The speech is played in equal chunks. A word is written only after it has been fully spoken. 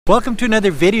Welcome to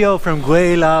another video from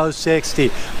Gweilo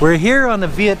 60. We're here on the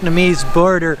Vietnamese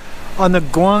border on the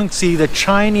Guangxi, the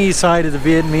Chinese side of the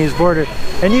Vietnamese border,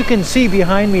 and you can see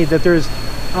behind me that there's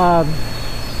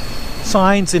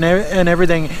signs and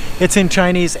everything. It's in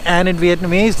Chinese and in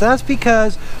Vietnamese. That's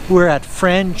because we're at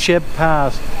Friendship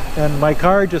Pass, and my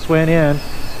car just went in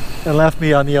and left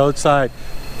me on the outside.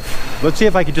 Let's see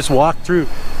if I could just walk through,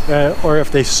 or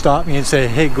if they stop me and say,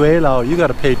 "Hey Gweilo, you got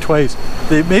to pay twice."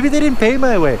 Maybe they didn't pay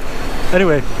my way.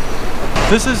 Anyway,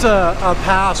 this is a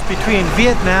pass between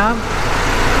Vietnam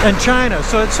and China,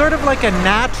 so it's sort of like a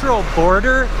natural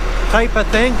border type of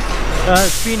thing.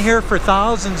 It's been here for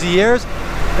thousands of years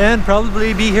and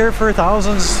probably be here for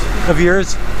thousands of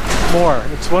years more.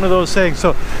 It's one of those things.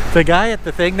 So the guy at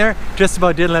the thing there just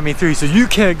about didn't let me through. He said, "You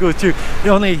can't go through."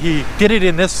 Only he did it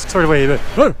in this sort of way.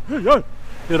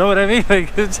 You know what I mean? Like,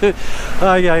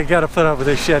 yeah, I gotta put up with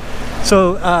this shit.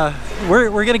 So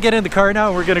we're gonna get in the car now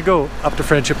and we're gonna go up to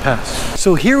Friendship Pass.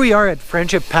 So here we are at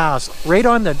Friendship Pass, right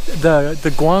on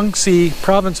the Guangxi,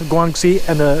 province of Guangxi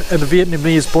and the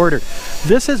Vietnamese border.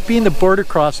 This has been the border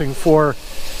crossing for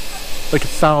like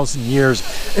 1,000 years,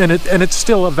 and it's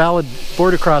still a valid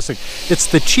border crossing. It's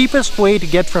the cheapest way to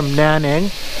get from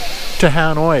Nanning to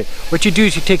Hanoi. What you do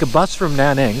is you take a bus from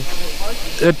Nanning.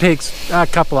 It takes a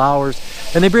couple hours,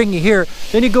 and they bring you here.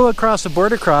 Then you go across the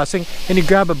border crossing and you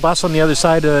grab a bus on the other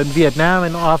side of Vietnam,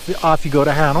 and off you go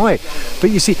to Hanoi. But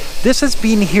you see, this has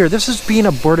been here. This has been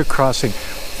a border crossing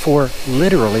for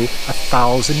literally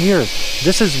 1,000 years.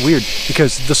 This is weird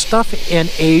because the stuff in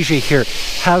Asia here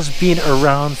has been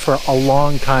around for a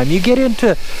long time. You get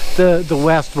into the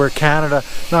West, where Canada,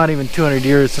 not even 200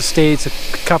 years, the States, a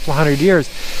couple hundred years,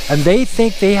 and they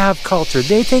think they have culture,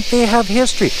 they think they have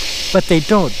history, but they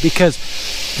don't, because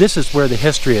this is where the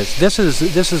history is. This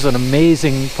is an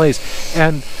amazing place.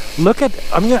 And look at,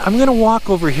 I'm gonna walk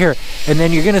over here, and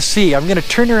then you're gonna see, I'm gonna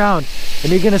turn around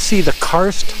and you're gonna see the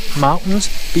karst mountains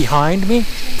behind me.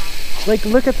 Like,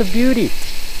 look at the beauty,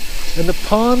 and the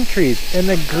palm trees and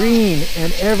the green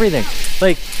and everything.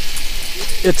 Like,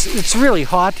 it's really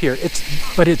hot here,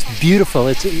 but it's beautiful.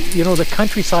 It's, you know, the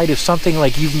countryside is something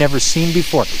like you've never seen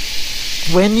before.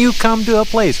 When you come to a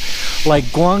place like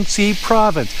Guangxi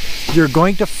province, you're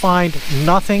going to find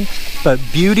nothing but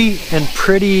beauty and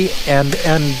pretty and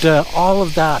all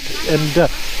of that,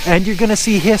 and you're gonna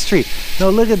see history. Now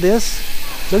look at this,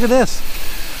 look at this.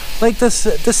 Like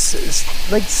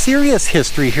this like serious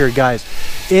history here, guys.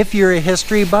 If you're a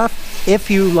history buff,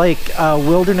 if you like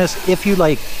wilderness, if you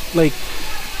like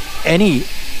any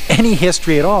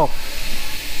history at all,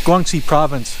 Guangxi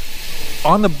province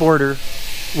on the border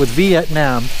with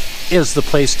Vietnam is the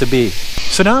place to be.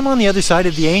 So now I'm on the other side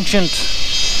of the ancient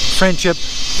Friendship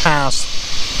Pass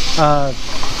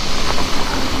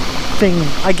thing,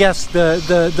 I guess,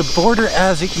 the border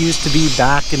as it used to be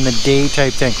back in the day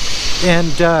type thing.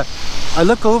 And I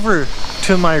look over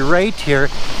to my right here,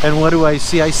 and what do I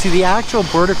see? I see the actual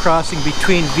border crossing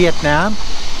between Vietnam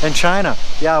and China.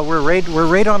 Yeah, we're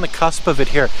right on the cusp of it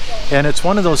here, and it's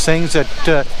one of those things that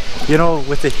you know,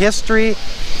 with the history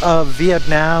of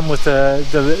Vietnam, with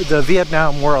the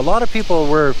Vietnam War, a lot of people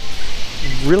were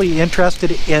really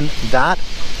interested in that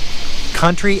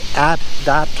country at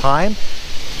that time,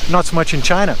 not so much in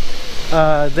China.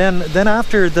 Then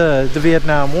after the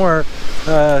Vietnam War,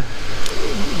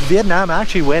 Vietnam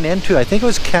actually went into, I think it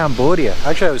was Cambodia.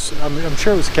 Actually, I'm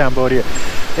sure it was Cambodia,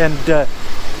 and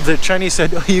the Chinese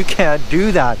said, "Oh, you can't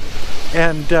do that."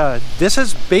 And this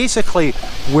is basically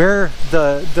where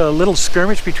the little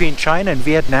skirmish between China and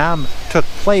Vietnam took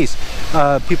place.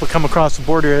 People come across the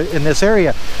border in this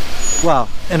area, well,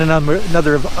 and in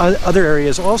other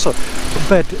areas also.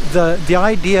 But the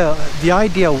idea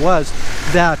was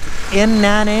that in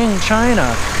Nanning,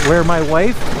 China, where my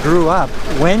wife grew up,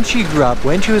 when she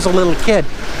was a little kid,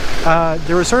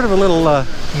 there was sort of a little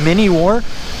mini war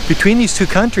between these two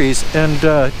countries, and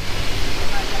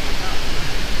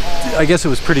I guess it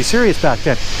was pretty serious back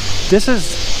then. This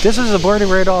is the border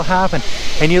where it all happened.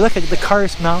 And you look at the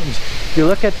karst mountains, you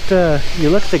look at the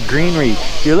greenery,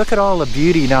 you look at all the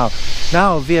beauty.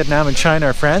 Now Vietnam and China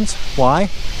are friends. Why?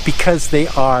 Because they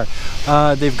are.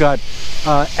 They've got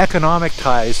economic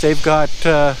ties, they've got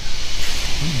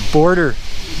border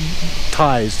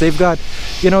ties, they've got,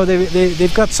 you know,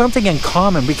 they've got something in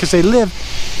common because they live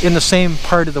in the same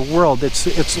part of the world.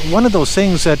 It's one of those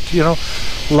things that, you know,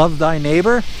 love thy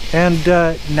neighbor. And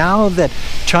now that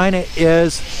China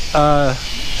is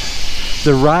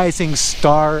the rising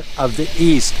star of the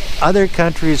East, other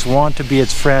countries want to be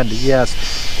its friend, yes.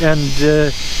 And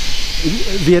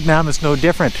Vietnam is no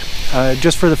different,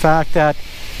 just for the fact that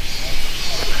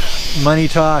money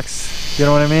talks, you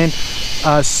know what I mean?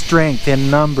 strength in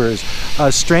numbers,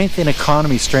 strength in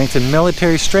economy, strength in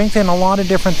military, strength in a lot of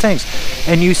different things.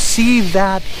 And you see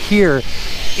that here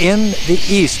in the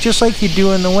East, just like you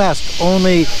do in the West,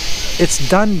 only it's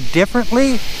done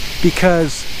differently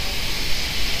because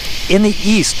in the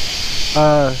East,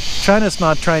 China's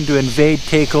not trying to invade,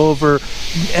 take over,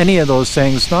 any of those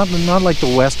things, not like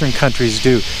the Western countries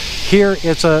do. Here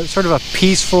it's a sort of a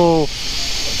peaceful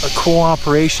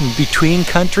cooperation between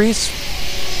countries.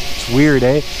 It's weird,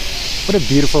 eh? What a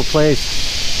beautiful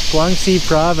place. Guangxi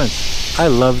province. I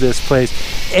love this place.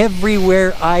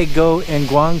 Everywhere I go in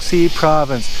Guangxi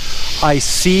province, I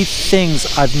see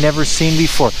things I've never seen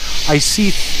before. I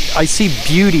see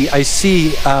beauty. I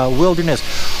see wilderness.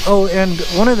 Oh, and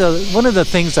one of the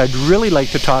things I'd really like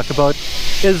to talk about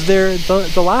is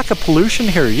the lack of pollution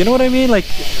here. You know what I mean? Like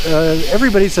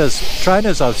everybody says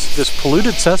China's this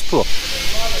polluted cesspool.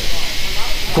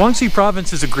 Guangxi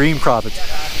province is a green province.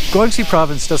 Guangxi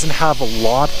province doesn't have a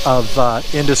lot of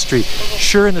industry.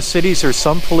 Sure, in the cities there's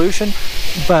some pollution,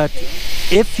 but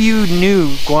if you knew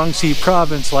Guangxi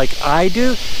province like I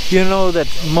do, you know that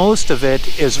most of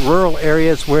it is rural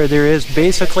areas where there is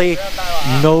basically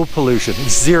no pollution.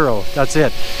 Zero. That's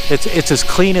it. It's as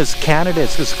clean as Canada.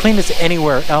 It's as clean as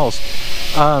anywhere else.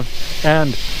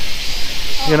 And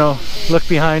you know, look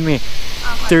behind me.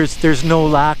 There's no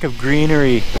lack of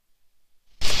greenery.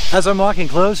 As I'm walking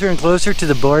closer and closer to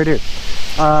the border,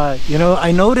 you know,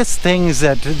 I notice things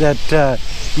that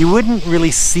you wouldn't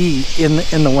really see in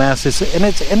the West, and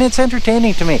it's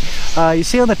entertaining to me. You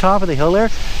see on the top of the hill there,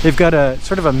 they've got a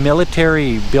sort of a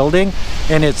military building,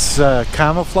 and it's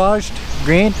camouflaged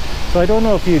green. So I don't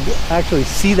know if you'd actually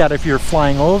see that if you're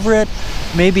flying over it.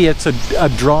 Maybe it's a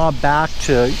drawback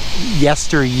to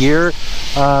yesteryear,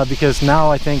 because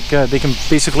now I think they can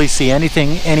basically see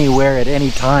anything, anywhere, at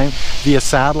any time via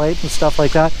satellite and stuff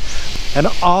like that. And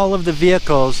all of the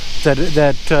vehicles that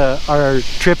are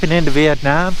tripping into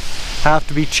Vietnam have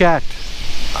to be checked,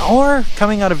 or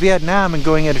coming out of Vietnam and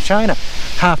going into China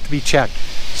have to be checked.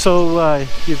 So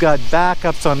you've got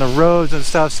backups on the roads and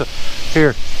stuff. So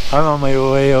here, I'm on my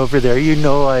way over there. You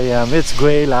know I am. It's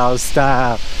Gweilo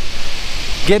style.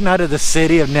 Getting out of the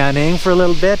city of Nanning for a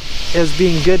little bit is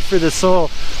being good for the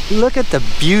soul. Look at the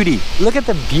beauty. Look at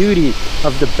the beauty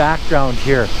of the background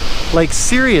here. Like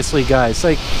seriously, guys,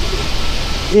 like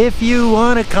if you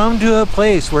want to come to a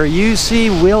place where you see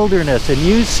wilderness and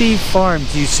you see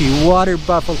farms, you see water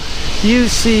buffalo, you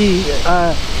see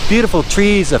beautiful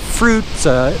trees, the fruits,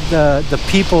 the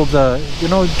people, you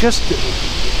know, just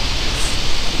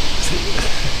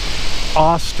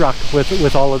awestruck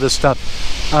with all of this stuff.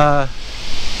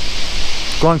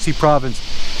 Guangxi province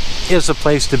is a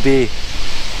place to be.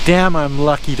 Damn, I'm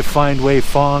lucky to find Wei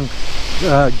Fong,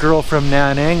 girl from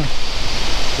Nanning.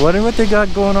 Wonder what they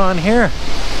got going on here.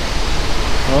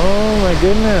 Oh my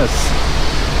goodness.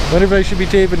 Wonder if I should be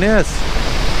taping this.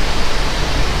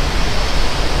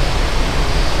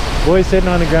 Boys sitting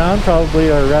on the ground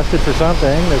probably are arrested for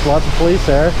something. There's lots of police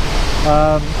there.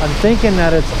 I'm thinking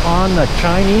that it's on the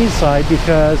Chinese side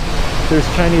because there's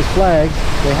Chinese flags.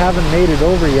 They haven't made it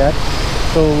over yet.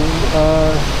 So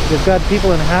they've got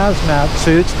people in hazmat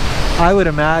suits. I would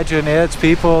imagine it's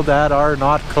people that are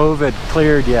not COVID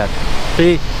cleared yet.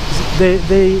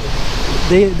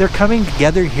 They're coming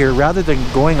together here rather than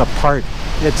going apart.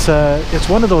 It's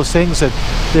one of those things that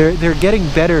they're getting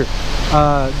better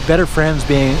friends,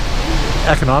 being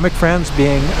economic friends,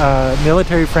 being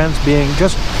military friends, being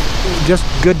just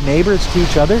good neighbors to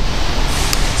each other.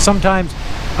 Sometimes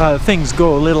things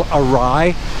go a little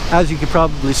awry, as you can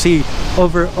probably see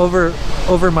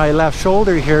over my left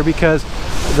shoulder here, because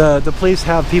the police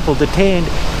have people detained,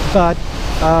 but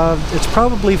it's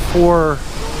probably for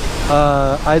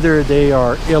either they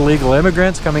are illegal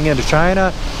immigrants coming into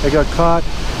China, they got caught,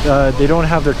 they don't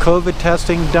have their COVID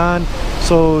testing done,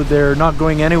 so they're not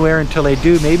going anywhere until they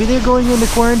do. Maybe they're going into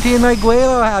quarantine like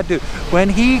Gweilo had to when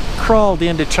he crawled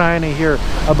into China here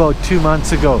about 2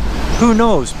 months ago. Who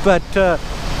knows? But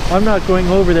I'm not going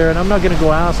over there, and I'm not going to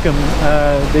go ask them.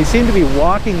 They seem to be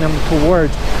walking them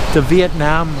towards the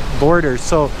Vietnam border,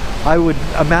 so I would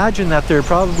imagine that they're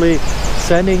probably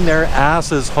sending their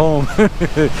asses home.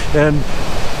 And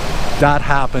that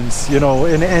happens, you know,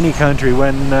 in any country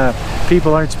when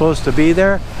people aren't supposed to be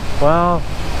there. Well,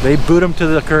 they boot them to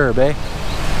the curb, eh?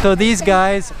 So these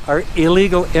guys are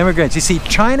illegal immigrants. You see,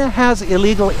 China has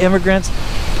illegal immigrants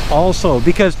also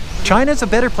because China's a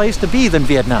better place to be than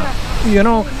Vietnam. You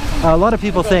know, a lot of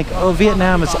people think, oh,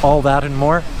 Vietnam is all that and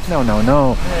more. No, no,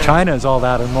 no. China is all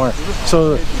that and more.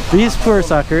 So these poor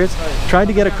suckers tried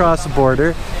to get across the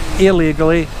border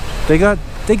illegally. They got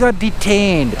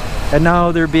detained. and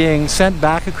now they're being sent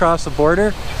back across the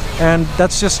border, and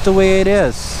that's just the way it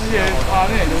is.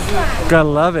 Gotta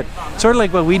love it. Sort of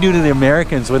like what we do to the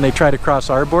Americans when they try to cross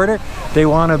our border. They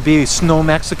want to be snow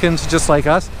Mexicans just like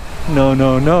us. No,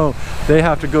 no, no. They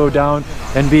have to go down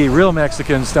and be real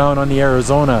Mexicans down on the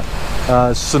Arizona,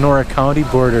 Sonora County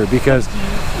border, because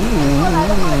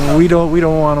we don't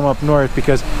want them up north,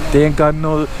 because they ain't got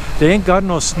no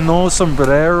snow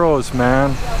sombreros,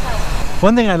 man.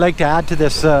 One thing I'd like to add to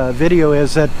this video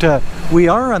is that we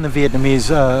are on the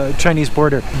Vietnamese-Chinese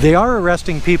border. They are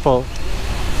arresting people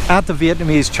at the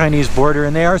Vietnamese-Chinese border,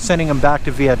 and they are sending them back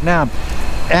to Vietnam.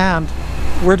 And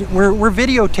we're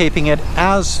videotaping it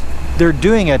as they're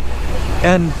doing it,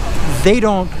 and they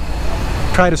don't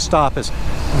try to stop us.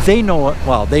 They know,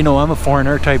 well, they know I'm a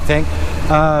foreigner type thing.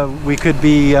 We could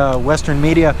be Western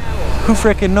media. Who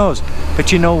frickin' knows?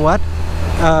 But you know what?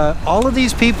 All of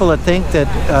these people that think that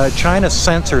China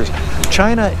censors,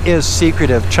 China is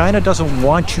secretive. China doesn't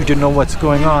want you to know what's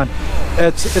going on.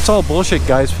 It's all bullshit,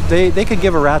 guys. They could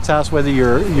give a rat's ass whether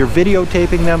you're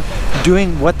videotaping them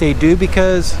doing what they do,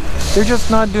 because they're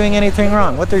just not doing anything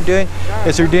wrong. What they're doing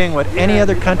is they're doing what any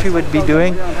other country would be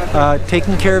doing,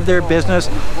 taking care of their business,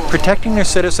 protecting their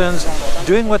citizens,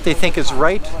 doing what they think is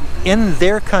right in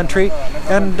their country,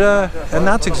 and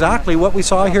that's exactly what we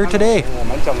saw here today.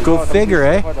 Go figure,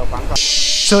 eh?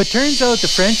 So it turns out the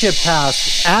Friendship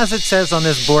Pass, as it says on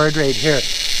this board right here,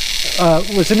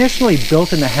 was initially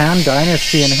built in the Han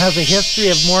Dynasty and has a history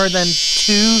of more than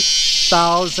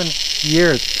 2,000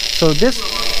 years. So this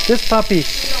puppy,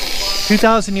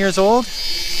 2,000 years old?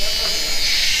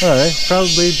 It's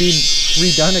probably been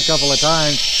redone a couple of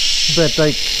times, but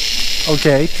like,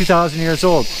 okay, 2,000 years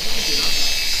old.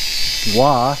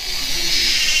 Wow.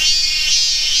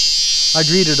 I'd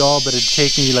read it all, but it'd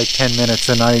take me like 10 minutes,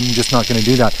 and I'm just not going to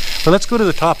do that. But let's go to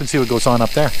the top and see what goes on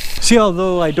up there. See,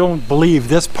 although I don't believe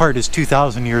this part is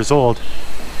 2,000 years old,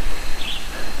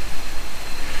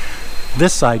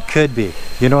 this side could be.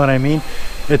 You know what I mean?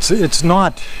 It's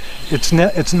not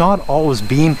always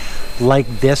been like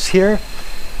this here.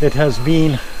 It has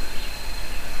been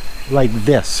like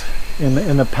this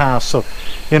in the past. So,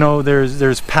 you know,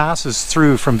 there's passes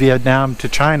through from Vietnam to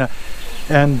China,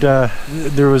 and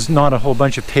there was not a whole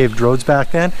bunch of paved roads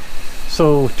back then.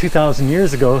 So 2,000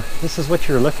 years ago, this is what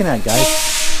you're looking at, guys.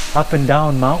 Up and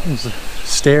down mountains,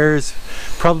 stairs,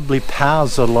 probably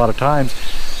paths a lot of times,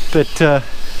 but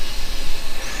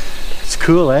it's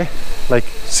cool, eh? Like,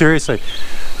 seriously,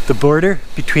 the border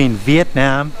between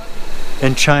Vietnam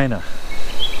and China.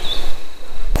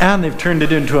 And they've turned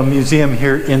it into a museum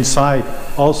here inside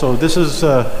also. This is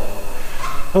Ho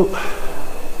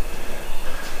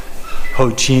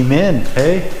Chi Minh,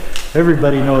 hey?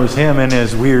 Everybody knows him and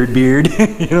his weird beard.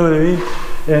 You know what I mean?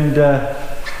 And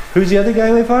who's the other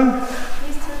guy we found?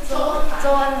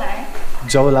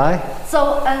 Zhou Lai.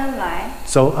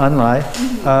 Zhou Enlai.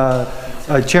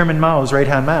 Chairman Mao's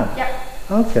right-hand man. Yeah.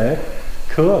 Okay,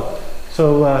 cool.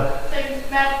 So they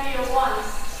met here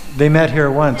once. They met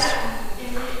here once. Yeah.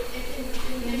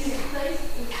 In this place.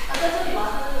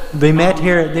 They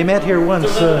met here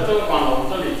once.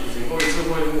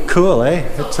 Cool, eh?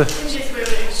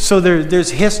 So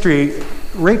there's history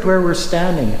right where we're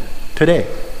standing today.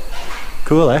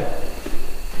 Cool, eh?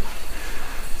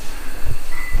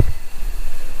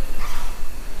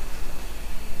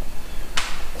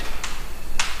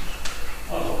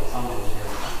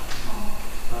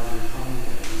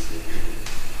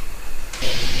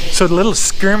 So the little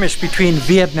skirmish between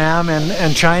Vietnam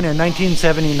and China in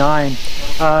 1979,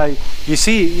 you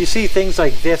see things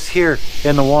like this here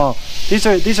in the wall. These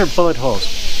are bullet holes.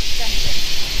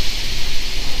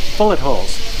 Bullet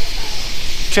holes.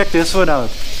 Check this one out.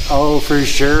 Oh, for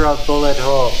sure a bullet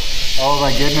hole. Oh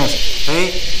my goodness. Hey,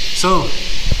 so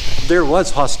there was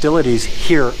hostilities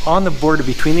here on the border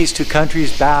between these two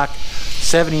countries back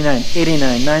 79,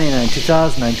 89, 99,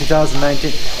 2009,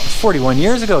 2019. It's 41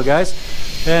 years ago, guys.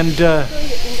 And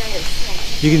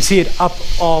you can see it up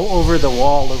all over the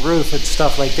wall, the roof, and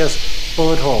stuff like this,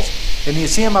 bullet holes. And you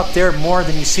see them up there more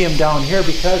than you see them down here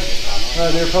because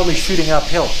they're probably shooting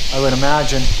uphill, I would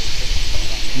imagine.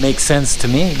 Makes sense to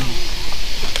me.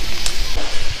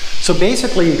 So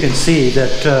basically you can see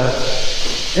that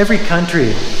every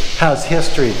country has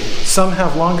history. Some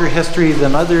have longer history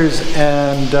than others,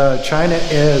 and China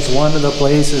is one of the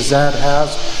places that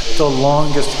has the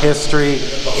longest history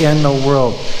in the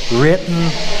world.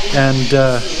 Written and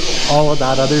all of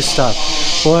that other stuff.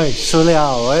 Boy, su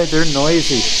liao, eh? They're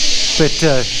noisy. But,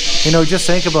 you know, just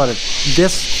think about it.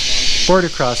 This border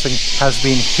crossing has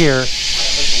been here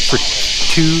for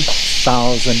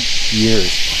 2,000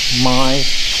 years. My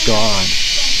God.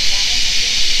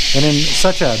 and in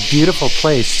such a beautiful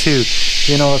place too.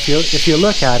 You know, if you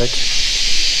look at it,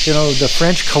 you know, the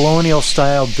French colonial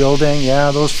style building,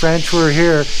 yeah, those French were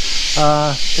here,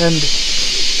 and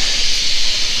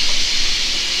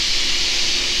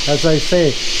as I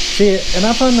say, see, and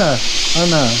up on the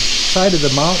side of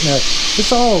the mountain there,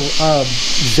 it's all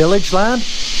village land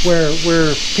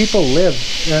where people live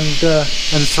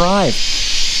and thrive.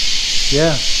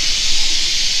 Yeah,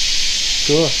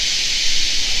 cool.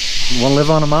 You want to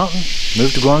live on a mountain?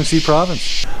 Move to Guangxi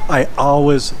province. I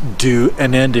always do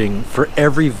an ending for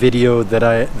every video that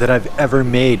I've ever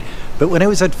made, but when I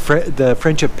was at the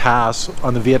Friendship Pass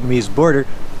on the Vietnamese border,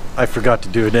 I forgot to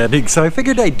do an ending, so I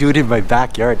figured I'd do it in my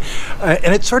backyard.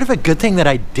 And it's sort of a good thing that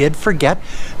I did forget,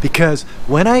 because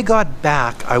when I got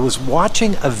back, I was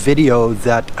watching a video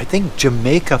that I think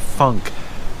Jamaica Funk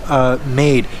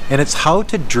made, and it's how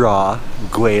to draw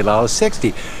Gweilo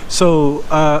 60. So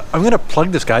I'm going to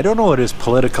plug this guy. I don't know what his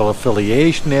political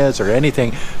affiliation is or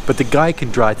anything, but the guy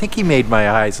can draw. I think he made my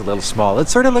eyes a little small. It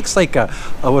sort of looks like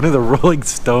one of the Rolling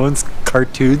Stones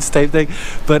cartoons type thing,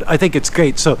 but I think it's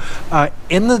great. So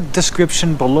in the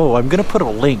description below, I'm going to put a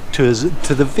link to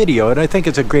the video, and I think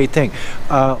it's a great thing.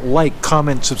 Like,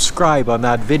 comment, subscribe on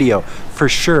that video for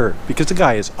sure, because the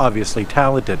guy is obviously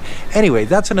talented. Anyway,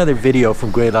 that's another video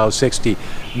from Gweilo 60,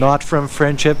 not from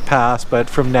Friendship Pass, but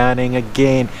from Nanning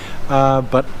again.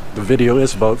 But the video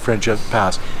is about Friendship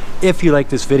Pass. If you like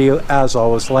this video, as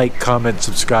always, like, comment,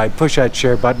 subscribe, push that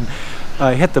share button,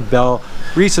 hit the bell,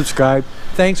 resubscribe.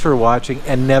 Thanks for watching,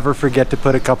 and never forget to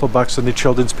put a couple bucks on the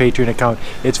children's Patreon account.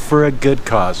 It's for a good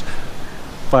cause.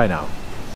 Bye now.